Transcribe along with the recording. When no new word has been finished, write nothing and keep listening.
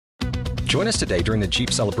Join us today during the Jeep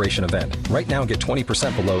Celebration event. Right now, get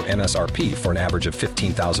 20% below MSRP for an average of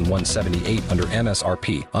 $15,178 under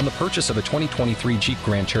MSRP on the purchase of a 2023 Jeep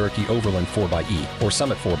Grand Cherokee Overland 4xE or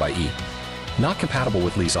Summit 4xE. Not compatible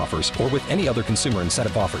with lease offers or with any other consumer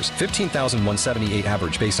incentive offers. $15,178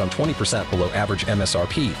 average based on 20% below average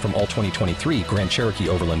MSRP from all 2023 Grand Cherokee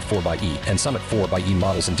Overland 4xE and Summit 4xE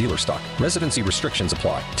models in dealer stock. Residency restrictions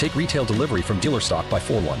apply. Take retail delivery from dealer stock by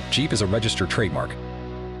 4/1. Jeep is a registered trademark.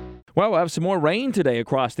 Well, we'll have some more rain today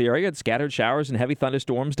across the area. Scattered showers and heavy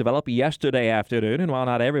thunderstorms developed yesterday afternoon, and while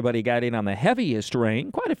not everybody got in on the heaviest rain,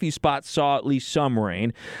 quite a few spots saw at least some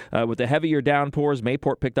rain. With the heavier downpours,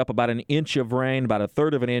 Mayport picked up about an inch of rain, about a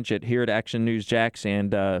third of an inch at here at Action News Jax,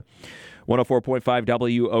 and 104.5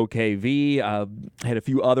 WOKV. Had a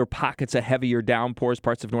few other pockets of heavier downpours,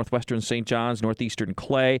 parts of northwestern St. John's, northeastern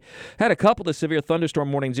Clay. Had a couple of severe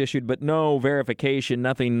thunderstorm warnings issued, but no verification,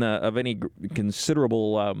 nothing of any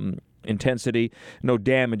considerable intensity, no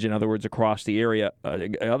damage, in other words, across the area,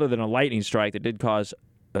 other than a lightning strike that did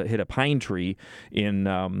hit a pine tree in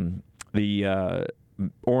the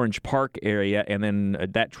Orange Park area, and then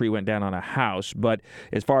that tree went down on a house. But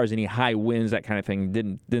as far as any high winds, that kind of thing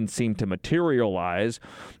didn't seem to materialize.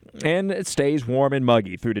 And it stays warm and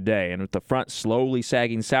muggy through today. And with the front slowly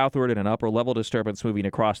sagging southward and an upper level disturbance moving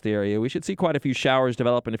across the area, we should see quite a few showers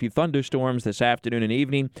develop and a few thunderstorms this afternoon and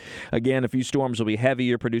evening. Again, a few storms will be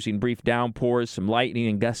heavier, producing brief downpours, some lightning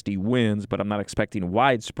and gusty winds, but I'm not expecting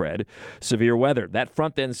widespread severe weather. That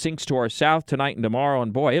front then sinks to our south tonight and tomorrow,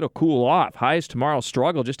 and boy, it'll cool off. Highs tomorrow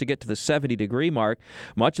struggle just to get to the 70-degree mark.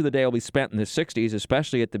 Much of the day will be spent in the 60s,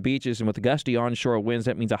 especially at the beaches, and with the gusty onshore winds,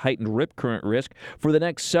 that means a heightened rip current risk for the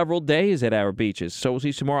next several days at our beaches. So we'll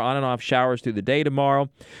see some more on and off showers through the day tomorrow,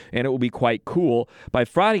 and it will be quite cool. By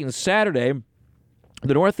Friday and Saturday,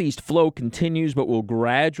 the northeast flow continues, but will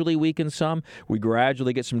gradually weaken some. We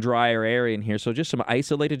gradually get some drier air in here, so just some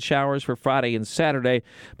isolated showers for Friday and Saturday,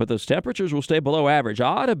 but those temperatures will stay below average.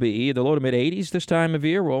 Ought to be the low to mid-80s this time of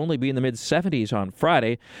year. We'll only be in the mid-70s on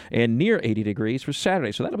Friday and near 80 degrees for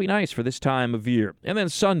Saturday, so that'll be nice for this time of year. And then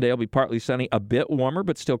Sunday will be partly sunny, a bit warmer,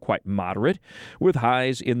 but still quite moderate, with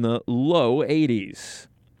highs in the low 80s.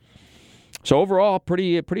 So overall,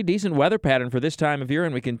 pretty decent weather pattern for this time of year,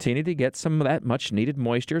 and we continue to get some of that much-needed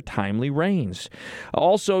moisture, timely rains.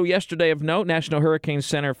 Also, yesterday of note, National Hurricane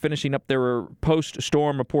Center finishing up their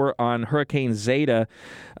post-storm report on Hurricane ZETA.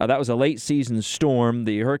 That was a late-season storm.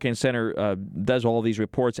 The Hurricane Center does all these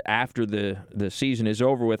reports after the season is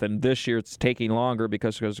over with, and this year it's taking longer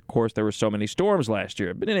because, of course, there were so many storms last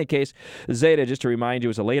year. But in any case, ZETA, just to remind you,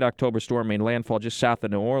 was a late October storm made landfall just south of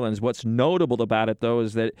New Orleans. What's notable about it, though,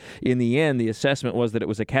 is that in the end, the assessment was that it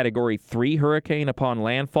was a Category 3 hurricane upon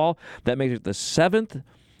landfall. That makes it the seventh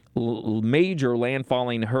major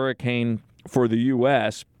landfalling hurricane for the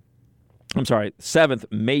U.S. I'm sorry, seventh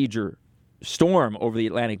major storm over the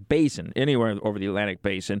Atlantic Basin, anywhere over the Atlantic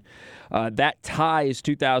Basin. That ties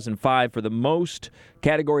 2005 for the most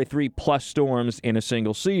Category 3 plus storms in a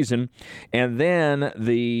single season. And then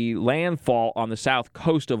the landfall on the south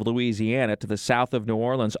coast of Louisiana to the south of New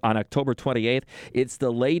Orleans on October 28th. It's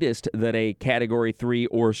the latest that a Category 3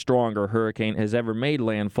 or stronger hurricane has ever made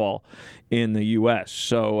landfall in the U.S.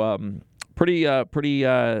 So, Pretty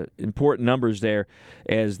important numbers there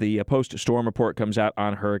as the post-storm report comes out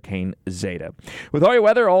on Hurricane ZETA. With all your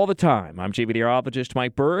weather all the time, I'm Chief Meteorologist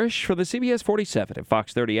Mike Burrish for the CBS 47 and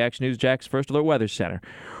Fox 30 Action News Jack's First Alert Weather Center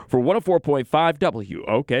for 104.5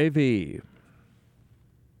 WOKV.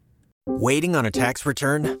 Waiting on a tax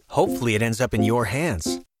return? Hopefully it ends up in your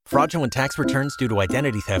hands. Fraudulent tax returns due to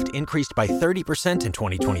identity theft increased by 30% in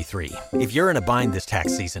 2023. If you're in a bind this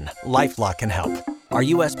tax season, LifeLock can help. Our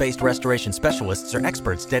U.S.-based restoration specialists are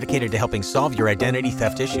experts dedicated to helping solve your identity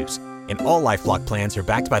theft issues. And all LifeLock plans are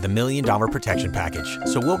backed by the $1 Million Protection Package.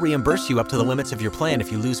 So we'll reimburse you up to the limits of your plan if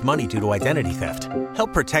you lose money due to identity theft.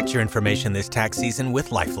 Help protect your information this tax season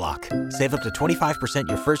with LifeLock. Save up to 25%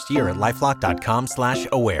 your first year at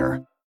LifeLock.com/aware.